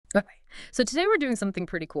Okay. So today we're doing something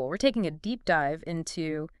pretty cool. We're taking a deep dive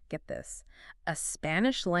into, get this, a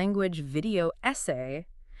Spanish language video essay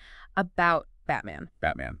about Batman.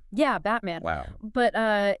 Batman. Yeah, Batman. Wow. But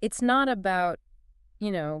it's not about,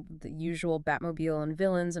 the usual Batmobile and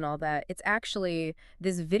villains and all that. It's actually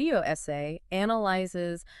this video essay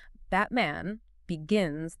analyzes Batman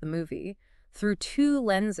Begins, the movie, through two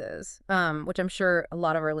lenses, which I'm sure a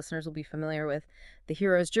lot of our listeners will be familiar with, the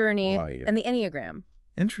hero's journey Right. and the Enneagram.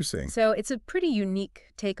 Interesting. So it's a pretty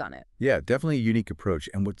unique take on it. Yeah, definitely a unique approach.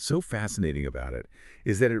 And what's so fascinating about it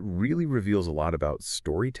is that it really reveals a lot about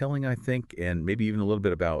storytelling, I think, and maybe even a little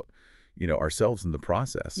bit about, ourselves in the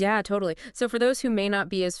process. Yeah, totally. So for those who may not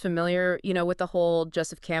be as familiar, with the whole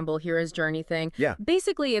Joseph Campbell hero's journey thing, Yeah.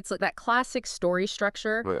 basically it's like that classic story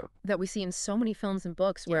structure Yeah. that we see in so many films and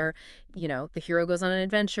books where, the hero goes on an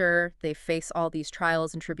adventure, they face all these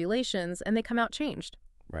trials and tribulations, and they come out changed.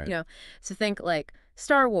 Right. So think like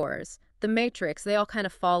Star Wars, The Matrix, they all kind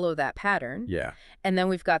of follow that pattern. Yeah. And then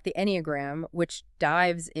we've got the Enneagram, which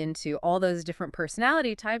dives into all those different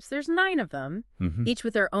personality types. There's 9 of them, each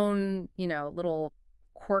with their own, little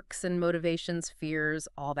quirks and motivations, fears,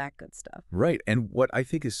 all that good stuff. Right. And what I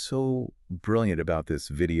think is so brilliant about this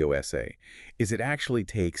video essay is it actually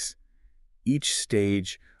takes each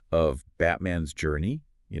stage of Batman's journey,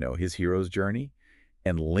 his hero's journey,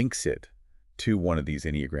 and links it to one of these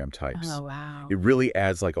Enneagram types. Oh, wow. It really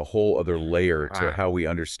adds like a whole other layer to how we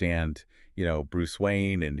understand, Bruce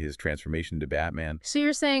Wayne and his transformation to Batman. So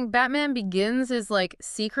you're saying Batman Begins is like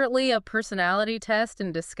secretly a personality test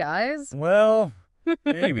in disguise? Well,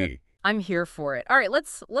 maybe. I'm here for it. All right,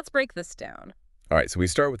 let's break this down. All right, so we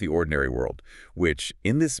start with the ordinary world, which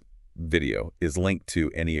in this video is linked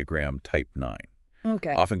to Enneagram Type 9,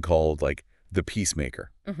 Okay. often called like the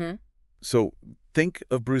peacemaker. Mm-hmm. So think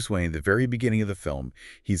of Bruce Wayne, the very beginning of the film.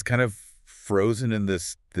 He's kind of frozen in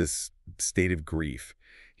this state of grief.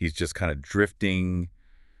 He's just kind of drifting,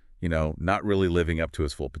 not really living up to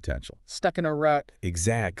his full potential. Stuck in a rut.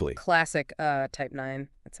 Exactly. Classic Type 9,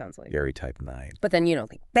 it sounds like. Very Type 9. But then,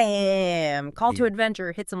 like, bam, call to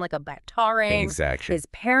adventure, hits him like a batarang. Exactly. His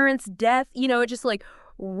parents' death, it just like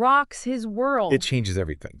rocks his world. It changes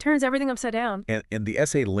everything. Turns everything upside down. And the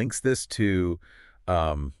essay links this to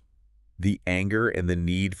the anger and the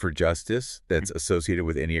need for justice that's associated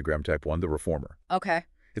with Enneagram Type 1, the reformer. Okay.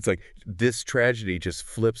 It's like this tragedy just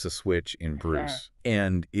flips a switch in Bruce,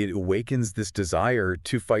 and it awakens this desire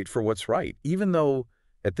to fight for what's right, even though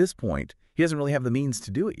at this point he doesn't really have the means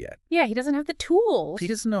to do it yet. Yeah, he doesn't have the tools. He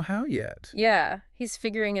doesn't know how yet. Yeah, he's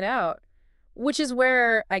figuring it out, which is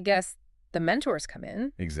where I guess the mentors come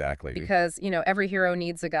in. Exactly. Because, every hero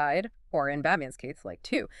needs a guide, or in Batman's case, like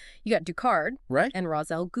 2. You got Ducard Right. and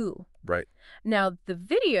Ra's al Ghul. Right. Now, the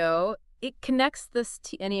video, it connects this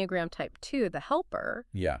to Enneagram Type 2, the helper.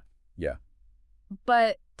 Yeah. Yeah.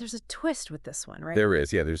 But there's a twist with this one, right? There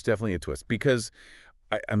is. Yeah, there's definitely a twist. Because,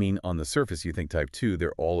 I mean, on the surface, you think Type 2,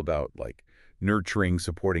 they're all about, like, nurturing,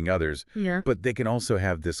 supporting others. Yeah. But they can also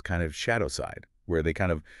have this kind of shadow side where they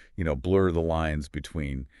kind of, blur the lines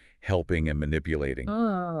between helping and manipulating.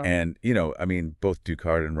 Oh. And, both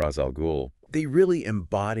Ducard and Ra's al Ghul, they really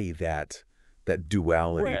embody that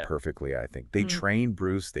duality perfectly, I think. They train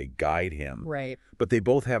Bruce, they guide him. Right. But they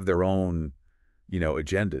both have their own,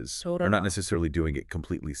 agendas. Totally. They're not necessarily doing it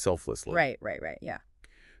completely selflessly. Right, yeah.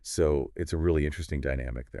 So it's a really interesting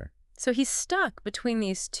dynamic there. So he's stuck between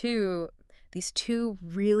these two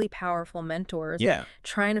really powerful mentors. Yeah.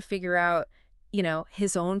 Trying to figure out,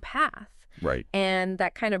 his own path. Right. And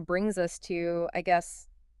that kind of brings us to, I guess,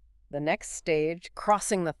 the next stage,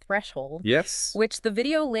 crossing the threshold. Yes. Which the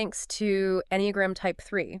video links to Enneagram Type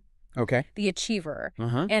 3, Okay. the achiever.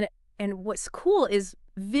 Uh-huh. And what's cool is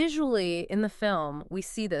visually in the film, we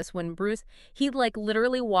see this when Bruce, he like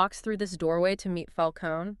literally walks through this doorway to meet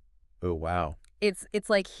Falcone. Oh, wow. It's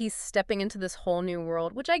like he's stepping into this whole new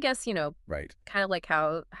world, which I guess, Right. kind of like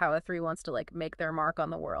how a 3 wants to like make their mark on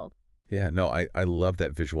the world. Yeah, no, I love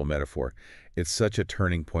that visual metaphor. It's such a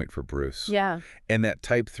turning point for Bruce. Yeah. And that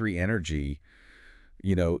Type 3 energy,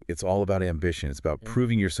 it's all about ambition. It's about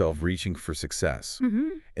proving yourself, reaching for success. Mm-hmm.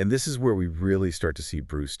 And this is where we really start to see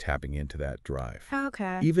Bruce tapping into that drive.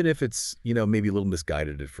 Okay. Even if it's, maybe a little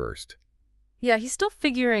misguided at first. Yeah, he's still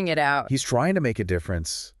figuring it out. He's trying to make a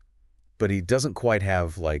difference, but he doesn't quite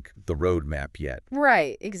have, like, the roadmap yet.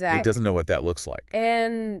 Right, exactly. He doesn't know what that looks like.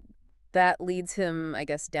 And that leads him, I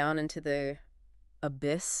guess, down into the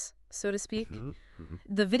abyss, so to speak.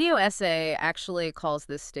 The video essay actually calls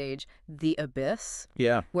this stage the abyss.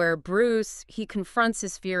 Yeah. Where Bruce, he confronts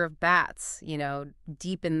his fear of bats,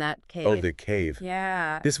 deep in that cave. Oh, the cave.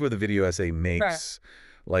 Yeah. This is where the video essay makes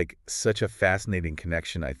like such a fascinating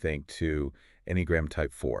connection, I think, to Enneagram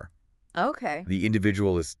Type 4. Okay. The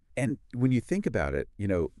individual is, and when you think about it,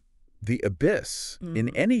 the abyss in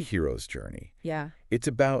Mhm. any hero's journey, Yeah. it's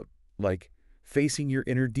about like facing your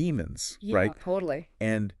inner demons, right? Totally.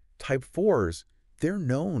 And Type 4s, they're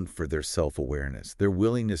known for their self-awareness, their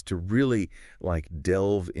willingness to really like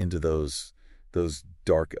delve into those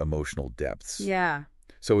dark emotional depths. Yeah.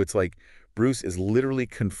 So it's like Bruce is literally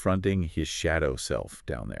confronting his shadow self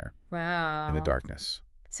down there in the Wow. darkness.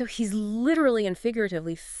 So he's literally and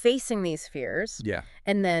figuratively facing these fears. Yeah.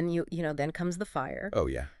 And then then comes the fire. Oh,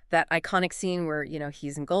 yeah. That iconic scene where,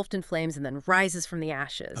 he's engulfed in flames and then rises from the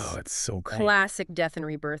ashes. Oh, it's so great. Classic death and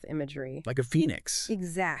rebirth imagery. Like a phoenix.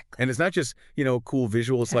 Exactly. And it's not just, cool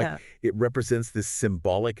visual. It's like Yeah. it represents this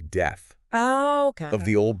symbolic death Oh, okay. of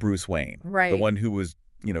the old Bruce Wayne. Right. The one who was,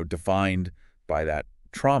 defined by that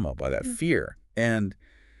trauma, by that fear. And,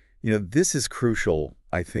 this is crucial,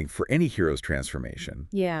 I think, for any hero's transformation.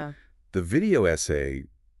 Yeah. The video essay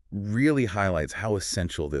really highlights how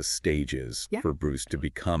essential this stage is for Bruce to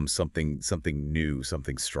become something new,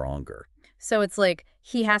 something stronger. So it's like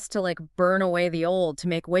he has to like burn away the old to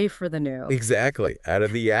make way for the new. Exactly. Out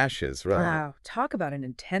of the ashes, right? Wow. Talk about an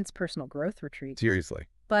intense personal growth retreat. Seriously.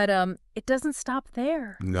 But it doesn't stop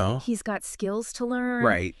there. No. He's got skills to learn.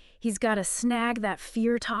 Right. He's got to snag that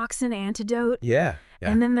fear toxin antidote. Yeah.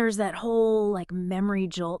 And then there's that whole like memory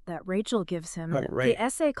jolt that Rachel gives him. Right. The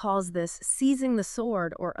essay calls this seizing the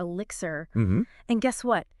sword or elixir. Mm-hmm. And guess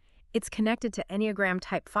what? It's connected to Enneagram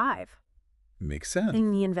Type 5 Makes sense.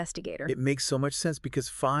 in The Investigator. It makes so much sense because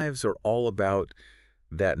 5s are all about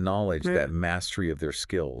that knowledge, that mastery of their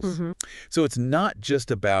skills. Mm-hmm. So it's not just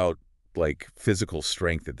about like physical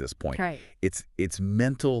strength at this point. Right. It's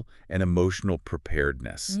mental and emotional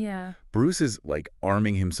preparedness. Yeah. Bruce is like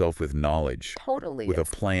arming himself with knowledge, Totally. with a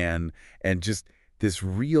plan, and just this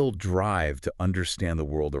real drive to understand the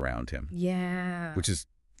world around him. Yeah. Which is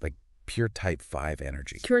like pure Type 5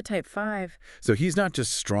 energy. Pure Type 5. So he's not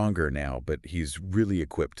just stronger now, but he's really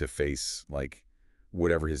equipped to face like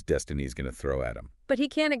whatever his destiny is going to throw at him. But he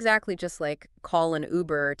can't exactly just like call an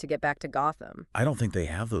Uber to get back to Gotham. I don't think they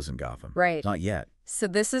have those in Gotham. Right. Not yet. So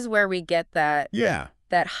this is where we get that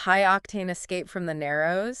that high-octane escape from the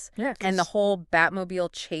Narrows. Yeah. And the whole Batmobile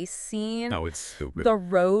chase scene. Oh, it's stupid. The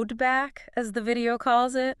road back, as the video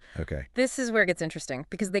calls it. Okay. This is where it gets interesting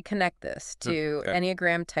because they connect this to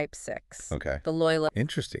Enneagram Type 6. Okay. The loyalist.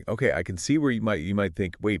 Interesting. Okay, I can see where you might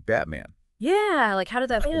think, wait, Batman. Yeah, like how did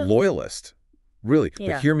that feel? Loyalist. Really.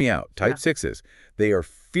 Yeah. But hear me out. Type 6s, they are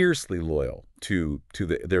fiercely loyal to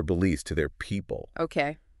their beliefs, to their people.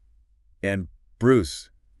 Okay. And Bruce,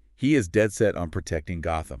 he is dead set on protecting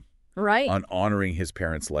Gotham. Right. On honoring his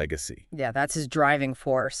parents' legacy. Yeah, that's his driving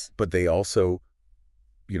force. But they also,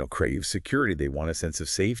 crave security. They want a sense of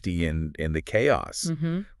safety in the chaos,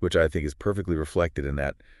 which I think is perfectly reflected in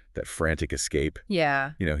that frantic escape.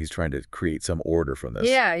 Yeah. He's trying to create some order from this.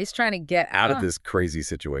 Yeah, he's trying to get Out of this crazy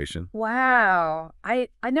situation. Wow. I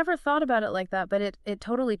never thought about it like that, but it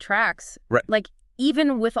totally tracks. Right. Like,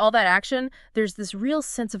 even with all that action, there's this real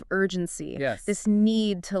sense of urgency. Yes. This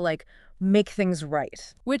need to, like, make things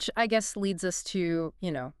right. Which I guess leads us to,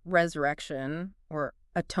 resurrection or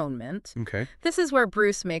atonement. Okay. This is where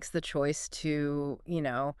Bruce makes the choice to,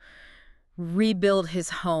 rebuild his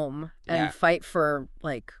home and fight for,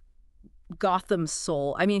 like, Gotham's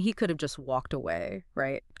soul. I mean, he could have just walked away,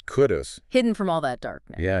 right? Could have. Hidden from all that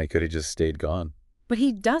darkness. Yeah, he could have just stayed gone. But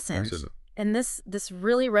he doesn't. And this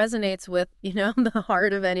really resonates with, the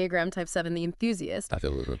heart of Enneagram Type 7, the enthusiast.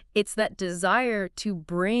 Absolutely. It's that desire to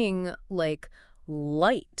bring, like,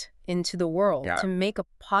 light into the world, to make a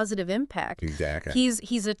positive impact. Exactly.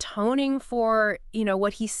 He's atoning for,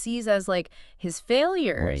 what he sees as, like, his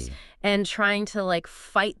failures and trying to, like,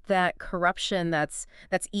 fight that corruption that's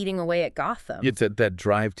eating away at Gotham. It's that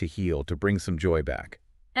drive to heal, to bring some joy back.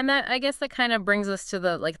 And I guess that kind of brings us to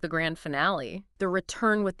the grand finale, the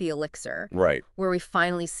return with the elixir. Right. Where we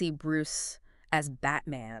finally see Bruce as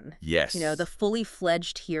Batman. Yes. The fully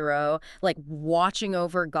fledged hero, like watching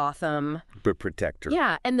over Gotham. But protector.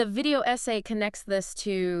 Yeah, and the video essay connects this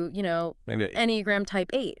to, Enneagram Type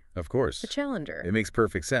 8. Of course. The Challenger. It makes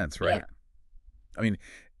perfect sense, right? Yeah. I mean,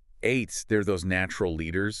 8s, they're those natural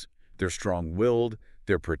leaders. They're strong-willed.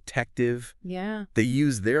 They're protective. Yeah. They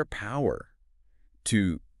use their power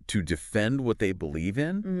to defend what they believe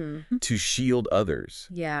in, to shield others.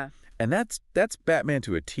 Yeah. And that's Batman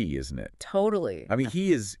to a T, isn't it? Totally. I mean,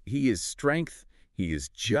 he is strength, he is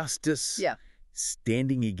justice. Yeah.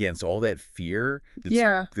 standing against all that fear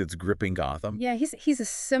Yeah. that's gripping Gotham. Yeah, he's a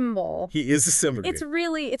symbol. He is a symbol. It's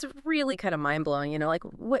really kind of mind-blowing, like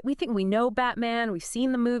what we think we know Batman, we've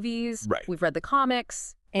seen the movies, Right. we've read the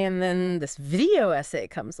comics, and then this video essay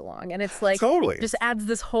comes along and it's like Totally. just adds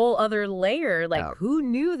this whole other layer. Like Yeah. who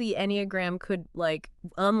knew the Enneagram could like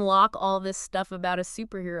unlock all this stuff about a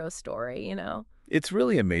superhero story? It's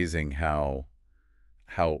really amazing how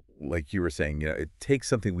like you were saying, it takes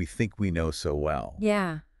something we think we know so well,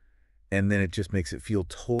 Yeah, and then it just makes it feel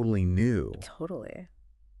totally new. totally.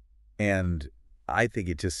 And I think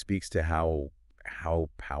it just speaks to how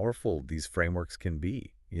powerful these frameworks can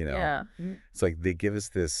be. Yeah. It's like they give us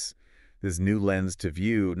this new lens to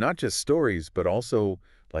view not just stories, but also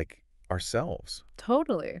like ourselves.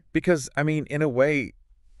 Totally. Because I mean, in a way,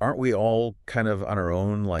 aren't we all kind of on our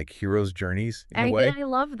own like hero's journeys in a And way? I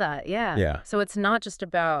love that. Yeah. Yeah. So it's not just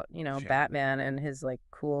about, Yeah. Batman and his like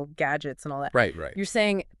cool gadgets and all that. Right, right. You're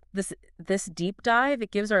saying this deep dive,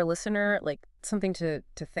 it gives our listener like something to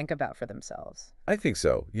think about for themselves. I think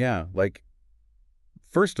so. Yeah. Like,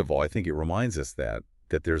 first of all, I think it reminds us that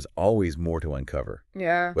there's always more to uncover,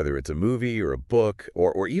 Yeah. whether it's a movie or a book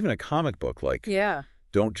or even a comic book. Like, Yeah.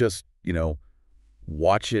 don't just,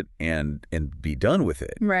 watch it and be done with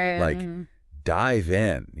it. Right. Like, dive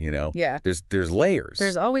in, Yeah. There's layers.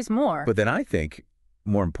 There's always more. But then I think,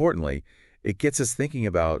 more importantly, it gets us thinking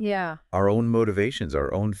about yeah. our own motivations,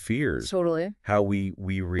 our own fears, Totally. how we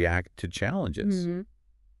react to challenges. hmm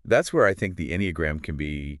That's where I think the Enneagram can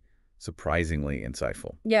be surprisingly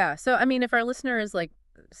insightful. Yeah. So I mean, if our listener is like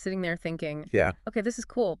sitting there thinking, Yeah. okay, this is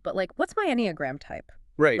cool, but like, what's my Enneagram type?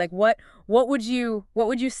 Right. Like, what would you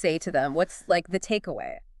say to them? What's like the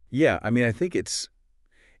takeaway? Yeah, I mean, I think it's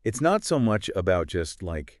not so much about just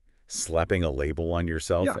like slapping a label on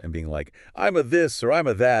yourself Yeah. and being like, I'm a this or I'm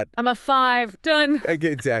a that. I'm a 5. Done.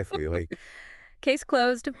 Exactly. Like, Case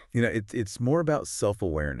closed. it's more about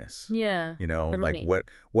self-awareness. Yeah. Like Harmony.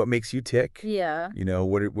 what makes you tick? Yeah.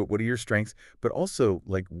 What are your strengths? But also,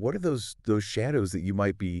 like, what are those shadows that you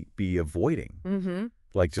might be avoiding? Mm-hmm.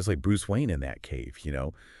 Like, just like Bruce Wayne in that cave,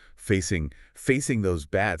 facing those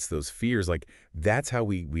bats, those fears. Like, that's how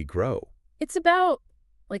we grow. It's about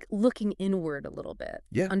like looking inward a little bit.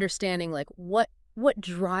 Yeah. Understanding like what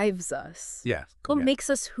drives us. Yeah. What Yeah. makes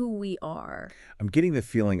us who we are. I'm getting the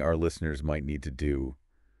feeling our listeners might need to do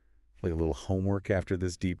like a little homework after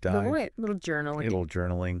this deep dive. Little journaling. A little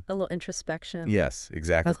journaling. A little introspection. Yes,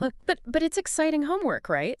 exactly. But it's exciting homework,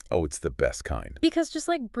 right? Oh, it's the best kind. Because just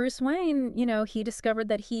like Bruce Wayne, he discovered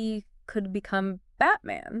that he could become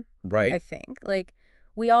Batman, I Right. think. Like,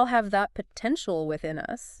 we all have that potential within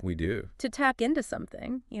us We do. to tap into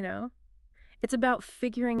something. It's about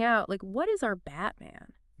figuring out, like, what is our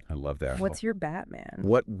Batman? I love that. What's your Batman?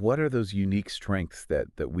 What are those unique strengths that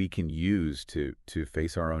we can use to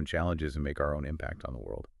face our own challenges and make our own impact on the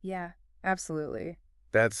world? Yeah, absolutely.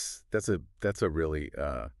 That's a really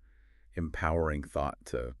empowering thought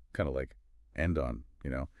to kind of like end on.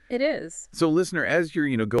 It is. So listener, as you're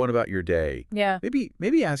going about your day, Yeah.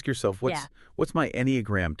 maybe ask yourself Yeah. what's my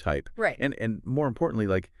Enneagram type? Right. And more importantly,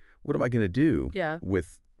 like, what am I going to do Yeah.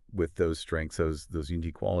 with those strengths, those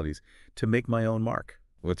unique qualities to make my own mark?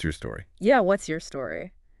 What's your story? Yeah, what's your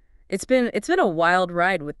story? It's been a wild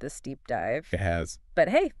ride with this deep dive. It has. But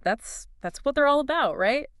hey, that's what they're all about,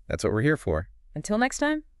 right? That's what we're here for. Until next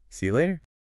time. See you later.